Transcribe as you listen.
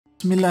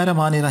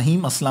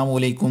बिस्मिल्लाहिर्रहमानिर्रहीम। अस्सलाम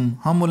वालेकुम।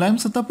 हम मुलायम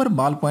सतह पर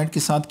बाल पॉइंट के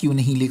साथ क्यों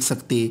नहीं लिख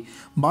सकते?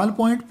 बाल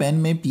पॉइंट पेन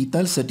में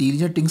पीतल,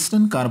 स्टील या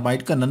टंगस्टन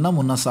कार्बाइड का नन्हा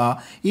मुन्ना सा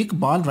एक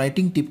बाल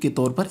राइटिंग टिप के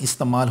तौर पर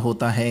इस्तेमाल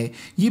होता है।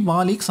 ये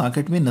बाल एक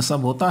सॉकेट में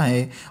नस्ब होता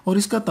है और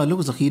इसका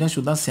ताल्लुक ज़ख़ीरा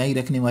शुदा स्याही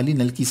रखने वाली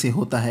नलकी से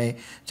होता है।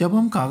 जब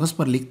हम कागज़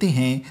पर लिखते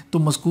हैं तो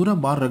मज़कूरा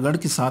बाल रगड़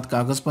के साथ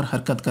कागज़ पर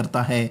हरकत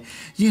करता है।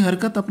 ये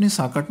हरकत अपने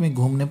सॉकेट में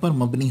घूमने पर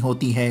मबनी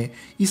होती है।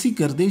 इसी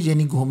गर्दिश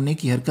यानी घूमने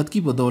की हरकत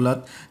की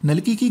बदौलत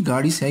नलकी की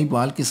गाढ़ी स्याही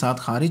बाल के साथ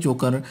खारिज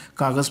होकर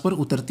कागज पर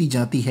उतरती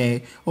जाती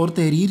है और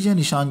तहरीर या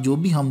निशान जो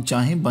भी हम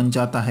चाहें बन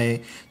जाता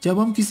है। जब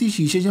हम किसी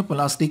शीशे या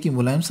प्लास्टिक की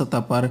मुलायम सतह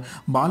पर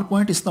बाल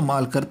पॉइंट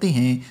इस्तेमाल करते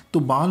हैं तो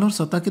बाल और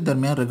सतह के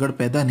दरमियान रगड़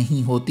पैदा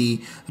नहीं होती।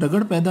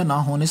 रगड़ पैदा ना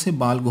होने से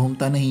बाल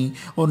घूमता नहीं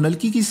और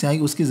नलकी की स्याही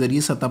उसके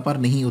जरिए सतह पर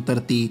नहीं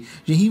उतरती।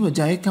 यही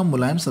वजह है कि हम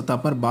मुलायम सतह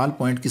पर बाल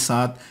पॉइंट के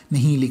साथ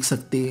नहीं लिख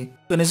सकते।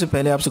 करने से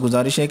पहले आपसे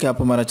गुजारिश है कि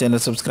आप हमारा चैनल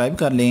सब्सक्राइब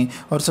कर लें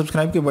और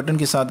सब्सक्राइब के बटन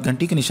के साथ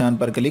घंटी के निशान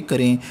पर क्लिक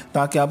करें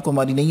ताकि आपको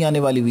हमारी नई आने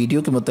वाली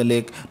वीडियो के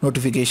मुतालिक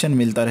नोटिफिकेशन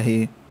मिलता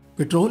रहे।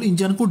 पेट्रोल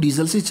इंजन को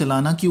डीजल से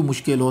चलाना क्यों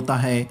मुश्किल होता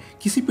है?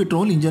 किसी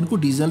पेट्रोल इंजन को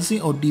डीजल से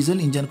और डीजल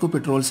इंजन को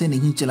पेट्रोल से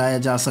नहीं चलाया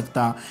जा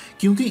सकता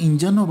क्योंकि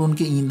इंजन और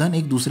उनके ईंधन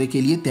एक दूसरे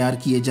के लिए तैयार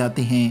किए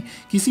जाते हैं।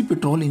 किसी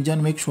पेट्रोल इंजन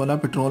में एक शोला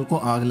पेट्रोल को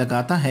आग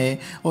लगाता है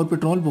और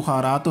पेट्रोल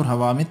बुखारात और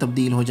हवा में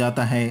तब्दील हो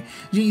जाता है।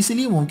 ये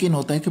इसलिए मुमकिन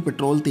होता है कि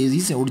पेट्रोल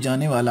तेज़ी से उड़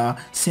जाने वाला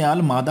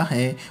सियाल मादा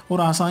है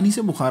और आसानी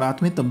से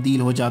बुखारात में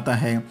तब्दील हो जाता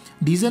है।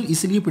 डीजल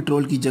इसलिए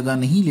पेट्रोल की जगह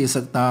नहीं ले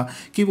सकता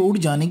कि वो उड़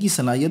जाने की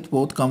सलाहियत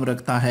बहुत कम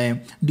रखता है।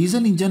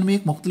 डीजल इंजन में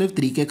एक मुख्तलिफ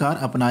तरीक़ेकार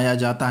अपनाया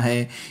जाता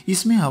है।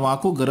 इसमें हवा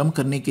को गर्म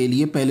करने के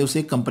लिए पहले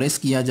उसे कंप्रेस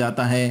किया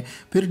जाता है,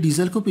 फिर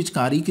डीजल को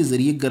पिचकारी के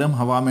जरिए गर्म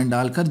हवा में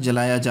डालकर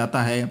जलाया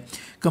जाता है।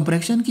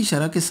 कंप्रेशन की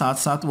शरह के साथ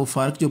साथ वो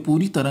फ़र्क जो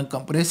पूरी तरह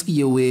कंप्रेस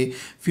किए हुए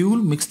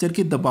फ्यूल मिक्सचर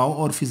के दबाव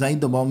और फ़िज़ाई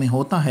दबाव में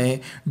होता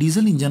है,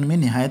 डीजल इंजन में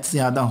नहायत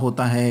ज़्यादा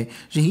होता है।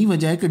 यही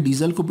वजह है कि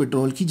डीजल को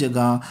पेट्रोल की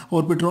जगह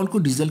और पेट्रोल को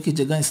डीजल की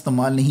जगह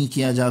इस्तेमाल नहीं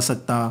किया जा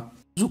सकता।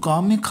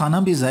 ज़ुकाम में खाना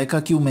भी जायका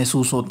क्यों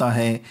महसूस होता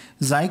है?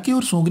 जायके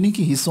और सूंघने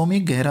के हिस्सों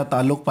में गहरा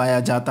ताल्लुक पाया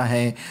जाता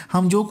है।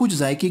 हम जो कुछ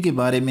जायके के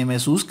बारे में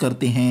महसूस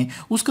करते हैं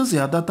उसका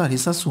ज़्यादातर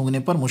हिस्सा सूंघने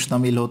पर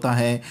मुश्तमिल होता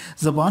है।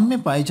 ज़बान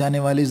में पाए जाने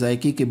वाले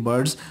जायके के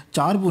बर्ड्स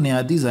 4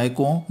 बुनियादी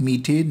जायकों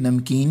मीठे,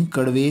 नमकीन,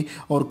 कड़वे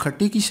और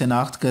खट्टे की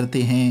शनाख्त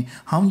करते हैं।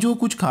 हम जो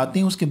कुछ खाते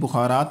हैं उसके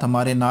बुखारात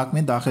हमारे नाक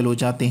में दाखिल हो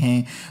जाते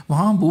हैं।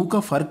 वहाँ बू का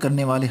फ़र्क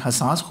करने वाले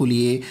हसास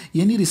खुलिये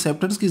यानी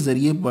रिसेप्टर्स के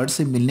ज़रिए बर्ड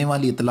से मिलने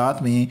वाली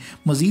इतलात में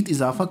मज़ीद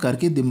इजाफा करके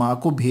दिमाग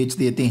को भेज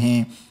देते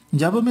हैं।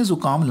 जब हमें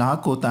ज़ुकाम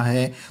लाक होता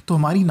है तो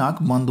हमारी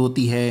नाक बंद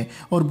होती है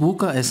और भूख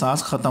का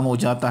एहसास ख़त्म हो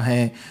जाता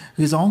है।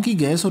 ग़िज़ाओं की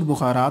गैस और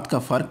बुखारात का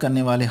फ़र्क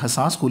करने वाले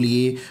हसास को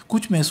लिए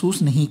कुछ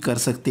महसूस नहीं कर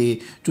सकते,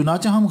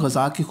 चुनाचा हम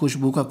ग़िज़ा की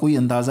खुशबू का कोई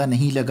अंदाज़ा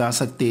नहीं लगा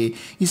सकते।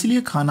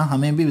 इसलिए खाना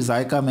हमें भी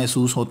ज़ायका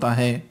महसूस होता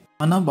है।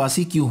 खाना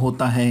बासी क्यों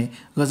होता है?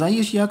 ग़िज़ाई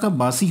अशिया का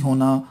बासी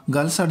होना,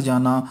 गल सड़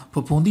जाना,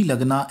 फफूंदी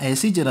लगना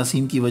ऐसे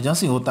जरासीम की वजह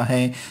से होता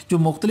है जो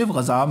मुख्तलिफ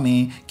ग़िज़ा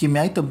में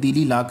कीमियाई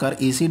तब्दीली लाकर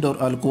एसिड और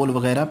अल्कोहल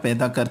वगैरह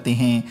पैदा करते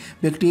हैं।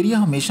 बैक्टीरिया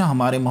हमेशा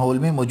हमारे माहौल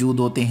में मौजूद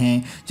होते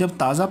हैं। जब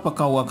ताज़ा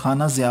पका हुआ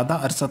खाना ज़्यादा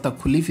अरसा तक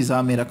खुली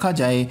फ़िज़ा में रखा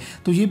जाए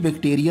तो ये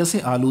बैक्टीरिया से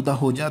आलूदा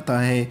हो जाता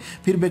है।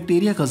 फिर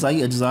बैक्टीरिया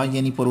ग़िज़ाई अज्जा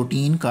यानी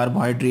प्रोटीन,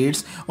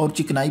 कार्बोहाइड्रेट्स और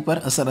चिकनाई पर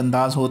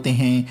असरअंदाज होते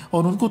हैं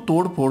और उनको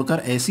तोड़ फोड़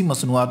कर ऐसी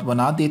मसनूआत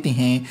बना देते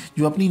हैं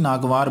जो अपनी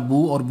नागवार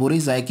बू और बुरे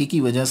जायके की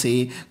वजह से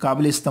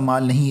काबिल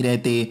इस्तेमाल नहीं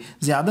रहते।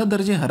 ज़्यादा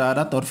दर्जे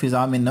हरारत और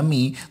फ़िज़ा में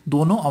नमी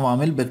दोनों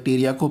अवामिल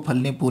बैक्टीरिया को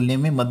फलने फूलने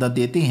में मदद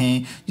देते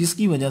हैं,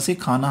 जिसकी वजह से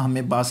खाना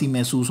हमें बासी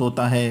महसूस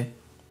होता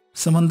है।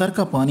 समंदर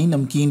का पानी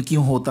नमकीन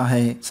क्यों होता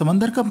है?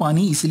 समंदर का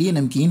पानी इसलिए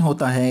नमकीन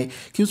होता है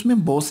कि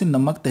उसमें बहुत से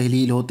नमक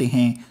तहलील होते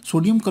हैं।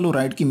 सोडियम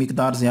क्लोराइड की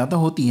मिकदार ज़्यादा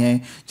होती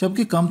है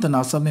जबकि कम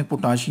तनासब में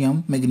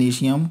पोटाशियम,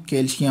 मैग्नीशियम,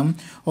 कैल्शियम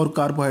और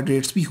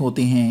कार्बोहाइड्रेट्स भी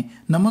होते हैं।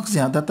 नमक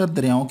ज़्यादातर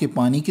दरियाओं के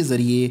पानी के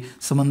ज़रिए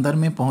समंदर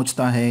में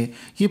पहुँचता है।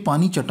 ये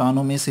पानी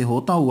चट्टानों में से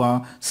होता हुआ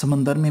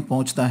समंदर में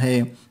पहुँचता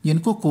है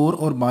जिनको कोर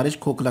और बारिश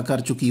खोखला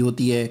कर चुकी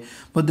होती है।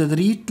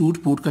 बदतदरीज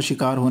टूट फूट का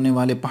शिकार होने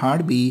वाले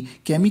पहाड़ भी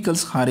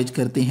केमिकल्स खारिज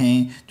करते हैं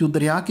जो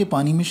दरिया के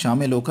पानी में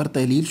शामिल होकर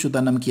तहलील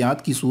शुदा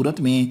नमकियात की सूरत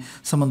में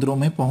समंदरों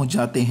में पहुंच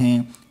जाते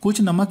हैं।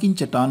 कुछ नमक इन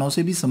चट्टानों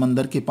से भी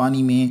समंदर के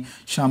पानी में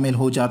शामिल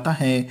हो जाता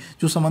है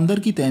जो समंदर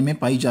की तह में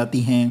पाई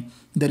जाती हैं।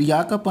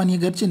 दरिया का पानी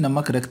अगरचे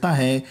नमक रखता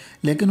है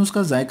लेकिन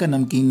उसका जायका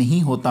नमकीन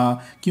नहीं होता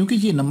क्योंकि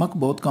ये नमक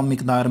बहुत कम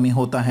मिकदार में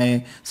होता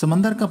है।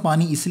 समंदर का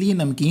पानी इसलिए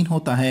नमकीन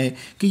होता है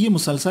कि ये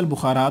मुसलसल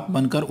बुखारात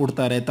बनकर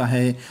उड़ता रहता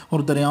है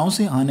और दरियाओं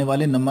से आने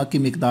वाले नमक की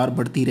मिकदार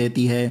बढ़ती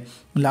रहती है।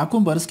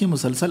 लाखों बरस के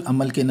मुसलसल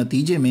अमल के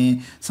नतीजे में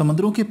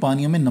समंदरों के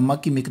पानियों में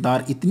नमक की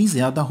मिकदार इतनी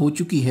ज़्यादा हो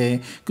चुकी है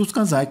कि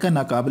उसका जायका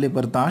नाकाबिले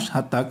बर्दाश्त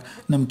हद तक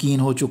नमकीन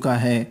हो चुका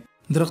है।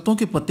 दरख्तों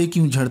के पत्ते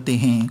क्यों झड़ते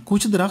हैं?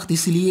 कुछ दरख्त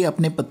इसलिए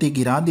अपने पत्ते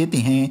गिरा देते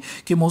हैं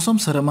कि मौसम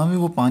सरमा में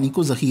वो पानी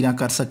को ज़ख़ीरा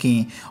कर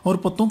सकें और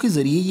पत्तों के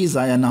ज़रिए ये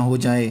ज़ाया ना हो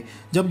जाए।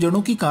 जब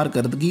जड़ों की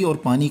कारकर्दगी और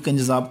पानी का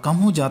इंतज़ाम कम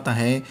हो जाता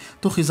है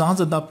तो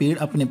ख़िज़ानज़दा पेड़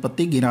अपने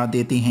पत्ते गिरा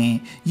देते हैं।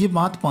 ये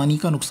बात पानी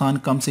का नुकसान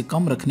कम से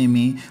कम रखने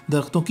में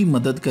दरख्तों की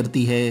मदद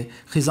करती है।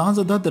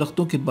 ख़िज़ानज़दा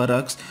दरख्तों के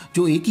बरक्स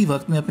जो एक ही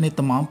वक्त में अपने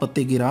तमाम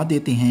पत्ते गिरा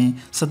देते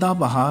हैं,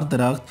 सदाबहार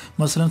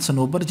दरख्त मसलन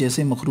सनोबर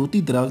जैसे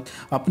मखरूती दरख्त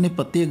अपने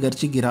पत्ते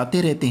अगरचे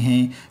गिराते रहते हैं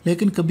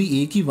लेकिन कभी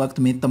एक ही वक्त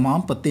में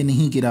तमाम पत्ते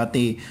नहीं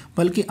गिराते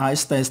बल्कि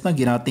आहिस्ता आहिस्ता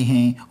गिराते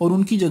हैं और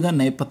उनकी जगह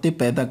नए पत्ते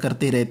पैदा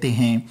करते रहते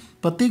हैं।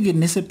 पत्ते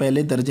गिरने से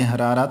पहले दर्जे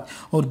हरारत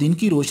और दिन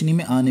की रोशनी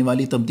में आने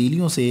वाली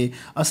तब्दीलियों से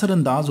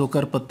असरअंदाज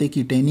होकर पत्ते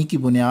की टहनी की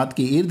बुनियाद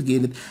के इर्द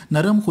गिर्द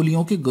नरम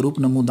खुलियों के ग्रुप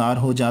नमूदार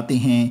हो जाते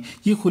हैं।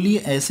 ये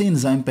खुलिये ऐसे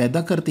एंजाइम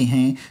पैदा करते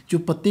हैं जो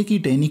पत्ते की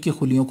टहनी के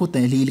खुलियों को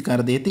तहलील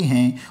कर देते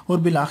हैं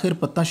और बिलाखिर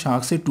पत्ता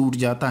शाख से टूट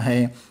जाता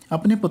है।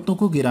 अपने पत्तों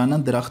को गिराना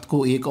दरख्त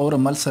को एक और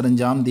अमल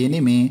सरअंजाम देने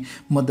में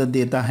मदद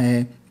देता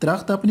है।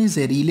 दरख्त अपने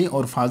जहरीले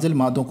और फाजिल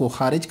मादों को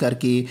खारिज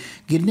करके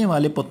गिरने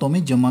वाले पत्तों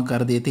में जमा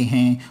कर देते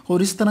हैं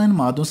और इस तरह इन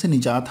मादों से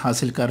निजात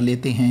हासिल कर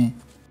लेते हैं।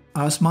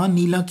 आसमान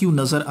नीला क्यों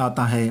नज़र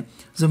आता है?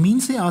 ज़मीन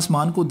से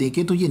आसमान को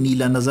देखें तो ये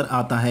नीला नज़र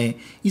आता है।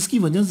 इसकी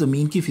वजह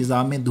ज़मीन की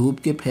फ़िज़ा में धूप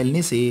के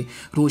फैलने से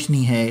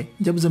रोशनी है।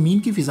 जब ज़मीन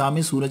की फ़िज़ा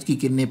में सूरज की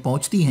किरणें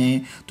पहुंचती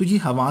हैं तो ये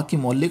हवा के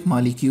मौलिक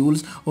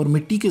मालिक्यूल्स और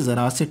मिट्टी के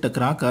ज़रात से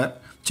टकरा कर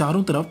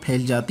चारों तरफ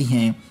फैल जाती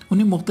हैं।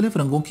 उन्हें मुख्तलिफ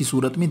रंगों की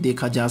सूरत में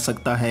देखा जा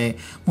सकता है।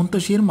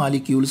 मुंतशिर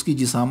मालिक्यूल्स की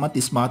जिसामत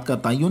इस बात का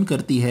तयन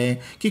करती है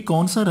कि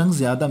कौन सा रंग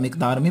ज़्यादा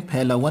मिकदार में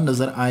फैला हुआ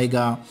नज़र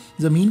आएगा।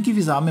 ज़मीन की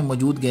फ़िज़ा में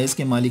मौजूद गैस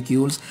के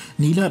मालिक्यूल्स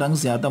नीला रंग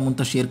ज़्यादा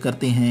मुंतशिर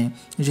करते हैं।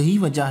 यही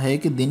वजह है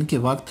कि दिन के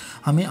वक्त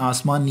हमें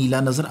आसमान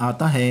नीला नज़र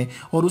आता है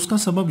और उसका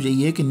सबब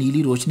यही है कि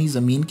नीली रोशनी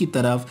ज़मीन की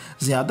तरफ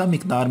ज़्यादा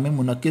मिकदार में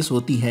मुनक्किस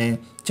होती है।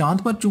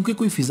 चाँद पर चूँकि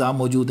कोई फ़िज़ा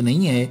मौजूद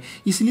नहीं है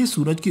इसलिए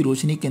सूरज की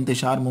रोशनी का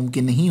इंतशार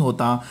मुमकिन नहीं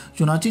होता।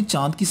 चुनांचे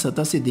चाँद की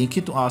सतह से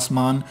देखें तो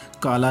आसमान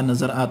काला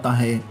नज़र आता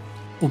है।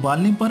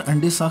 उबालने पर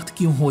अंडे सख्त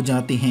क्यों हो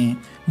जाते हैं?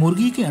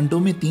 मुर्गी के अंडों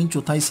में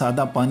 3/4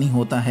 सादा पानी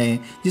होता है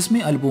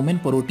जिसमें अल्बुमिन,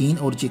 प्रोटीन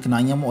और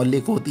चिकनाइयाँ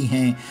मुअल्लिक होती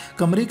हैं।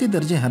 कमरे के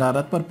दर्जे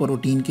हरारत पर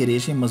प्रोटीन के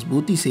रेशे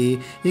मजबूती से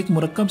एक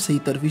मुरक्कब सही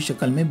तरफी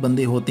शक्ल में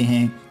बंधे होते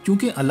हैं।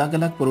 क्योंकि अलग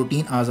अलग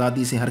प्रोटीन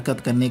आज़ादी से हरकत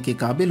करने के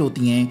काबिल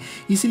होती हैं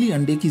इसलिए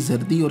अंडे की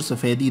जर्दी और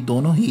सफ़ेदी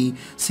दोनों ही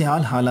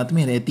सियाल हालत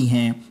में रहती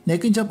हैं।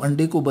 लेकिन जब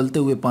अंडे को उबलते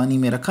हुए पानी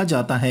में रखा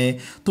जाता है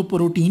तो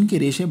प्रोटीन के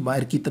रेशे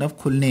बाहर की तरफ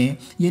खुलने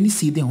यानी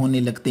सीधे होने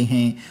लगते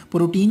हैं।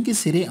 प्रोटीन के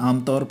सिरे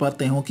आमतौर पर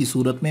तहों की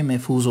सूरत में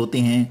महफूज होते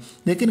हैं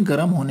लेकिन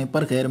गर्म होने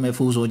पर गैर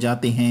महफूज हो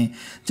जाते हैं।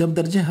 जब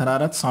दर्जे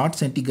हरारत 60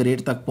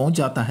 सेंटीग्रेड तक पहुंच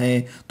जाता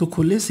है तो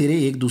खुले सिरे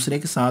एक दूसरे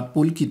के साथ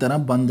पुल की तरह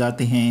बन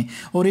जाते हैं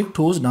और एक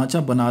ठोस ढांचा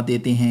बना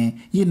देते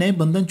हैं। ये नए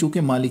बंधन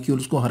चूंकि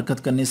मालिक्यूल्स को हरकत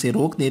करने से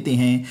रोक देते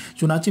हैं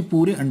चुनाचे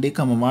पूरे अंडे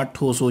का मवाद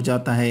ठोस हो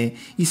जाता है।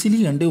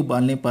 इसीलिए अंडे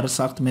उबालने पर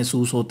सख्त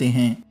महसूस होते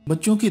हैं।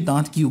 बच्चों के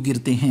दांत क्यों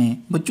गिरते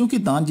हैं? बच्चों के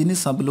दांत जिन्हें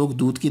सब लोग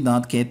दूध के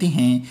दांत कहते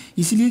हैं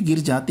इसलिए गिर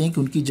जाते हैं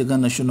कि उनकी जगह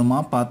नशोनुमा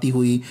पाती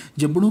हुई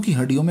जबड़ों की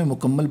हड्डियों में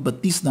मुकम्मल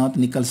 32 दांत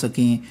निकल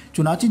सकें।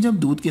 चुनाचे जब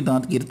दूध के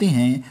दांत गिरते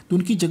हैं तो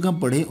उनकी जगह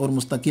बड़े और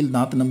मुस्तकिल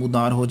दांत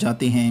नमूदार हो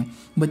जाते हैं।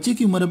 बच्चे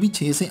की उम्र अभी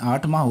 6 से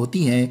 8 माह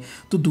होती है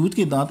तो दूध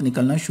के दांत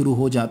निकलना शुरू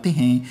हो जाते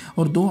हैं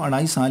और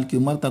 2-2.5 साल की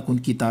उम्र तक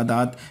उनकी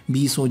तादाद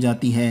 20 हो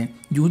जाती है।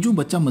 जो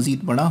बच्चा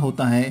मज़ीद बड़ा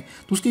होता है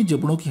तो उसके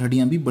जबड़ों की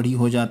हड्डियाँ भी बड़ी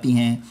हो जाती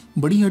हैं।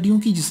 बड़ी हड्डियों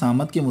की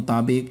जिसामत के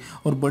मुताबिक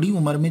और बड़ी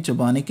उम्र में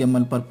चबाने के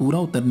अमल पर पूरा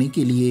उतरने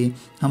के लिए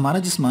हमारा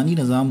जिस्मानी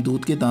निज़ाम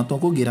दूध के दांतों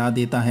को गिरा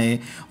देता है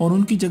और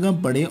उनकी जगह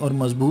बड़े और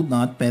मजबूत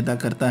दांत पैदा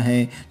करता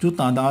है जो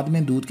तादाद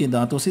में दूध के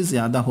दांतों से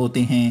ज़्यादा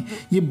होते हैं।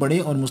 ये बड़े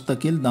और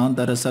मुस्तकिल दांत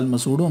दरअसल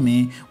मसूड़ों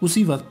में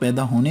उसी वक्त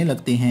पैदा होने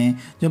लगते हैं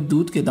जब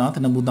दूध के दांत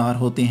नमूदार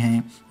होते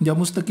हैं। जब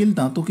मुस्तकिल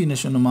दांतों की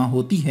नशोनुमा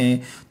होती है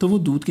तो वो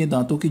दूध के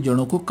दांतों की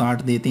जड़ों को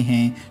काट देते हैं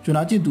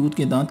चुनाचे दूध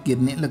के दांत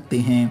गिरने लगते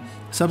हैं।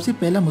 सबसे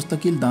पहला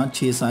मुस्तकिल दांत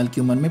 6 साल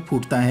की उम्र में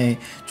फूटता है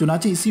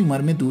चुनाचे इसी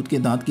उम्र में दूध के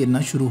दांत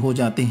गिरना शुरू हो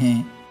जाते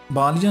हैं।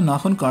 बाल या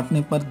नाखून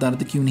काटने पर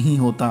दर्द क्यों नहीं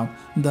होता?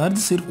 दर्द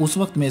सिर्फ उस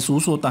वक्त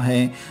महसूस होता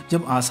है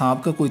जब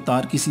आसाब का कोई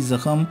तार किसी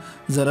ज़ख़म,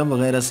 ज़रब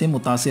वगैरह से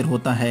मुतासिर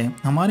होता है।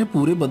 हमारे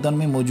पूरे बदन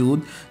में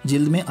मौजूद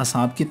जिल्द में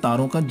आसाब के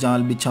तारों का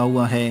जाल बिछा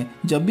हुआ है।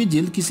 जब भी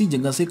जिल्द किसी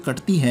जगह से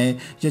कटती है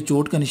या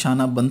चोट का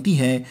निशाना बनती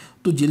है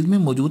तो जिल्द में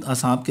मौजूद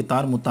आसाब के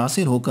तार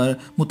मुतासिर होकर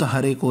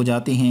मुतहर्रिक हो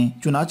जाते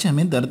हैं चुनाचे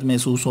हमें दर्द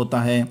महसूस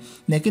होता है।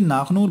 लेकिन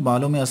नाखूनों और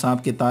बालों में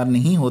आसाब के तार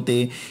नहीं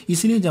होते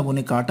इसलिए जब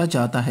उन्हें काटा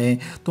जाता है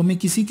तो हमें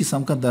किसी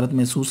किस्म का दर्द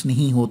महसूस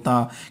नहीं होता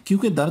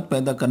क्योंकि दर्द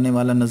पैदा करने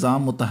वाला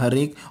निज़ाम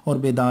मुतहर्रिक और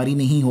बेदारी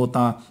नहीं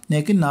होता।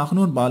 लेकिन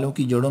नाखूनों और बालों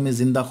की जड़ों में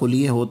जिंदा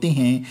खुलिये होते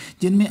हैं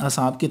जिनमें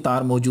आसाब के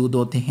तार मौजूद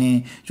होते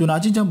हैं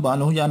चुनाचे जब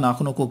बालों या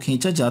नाखूनों को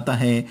खींचा जाता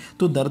है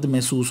तो दर्द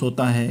महसूस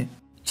होता है।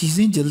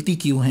 चीज़ें जलती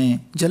क्यों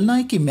हैं? जलना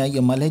एक कीमियाई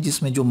अमल है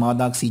जिसमें जो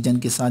मादा ऑक्सीजन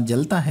के साथ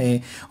जलता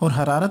है और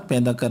हरारत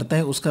पैदा करता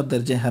है, उसका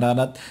दर्जे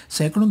हरारत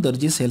सैकड़ों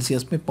दर्जे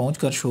सेल्सियस में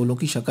पहुंचकर शोलों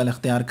की शक्ल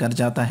अख्तियार कर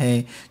जाता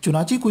है।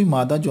 चुनांचे कोई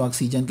मादा जो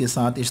ऑक्सीजन के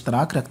साथ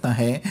इश्तराक रखता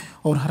है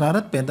और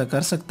हरारत पैदा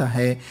कर सकता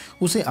है,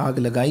 उसे आग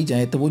लगाई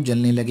जाए तो वो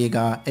जलने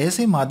लगेगा।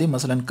 ऐसे मादे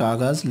मसलन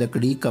कागज़,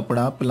 लकड़ी,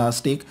 कपड़ा,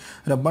 प्लास्टिक,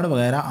 रबड़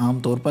वगैरह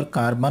आमतौर पर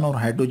कार्बन और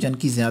हाइड्रोजन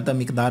की ज़्यादा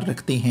मिकदार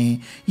रखते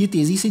हैं। ये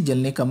तेज़ी से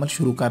जलने का अमल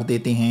शुरू कर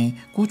देते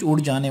हैं। कुछ उड़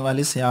जाने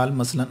वाले सियाल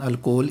मसलन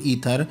अल्कोहल,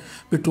 ईथर,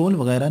 पेट्रोल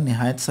वगैरह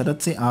निहायत सरत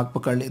से आग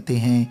पकड़ लेते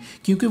हैं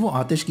क्योंकि वो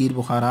आतिशगीर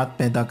बुखारात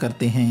पैदा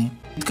करते हैं।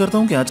 उम्मीद करता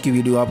हूँ कि आज की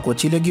वीडियो आपको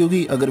अच्छी लगी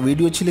होगी। अगर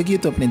वीडियो अच्छी लगी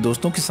तो अपने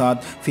दोस्तों के साथ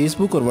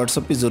फेसबुक और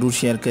व्हाट्सएप पे ज़रूर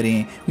शेयर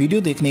करें।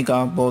 वीडियो देखने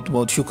का बहुत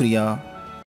बहुत शुक्रिया।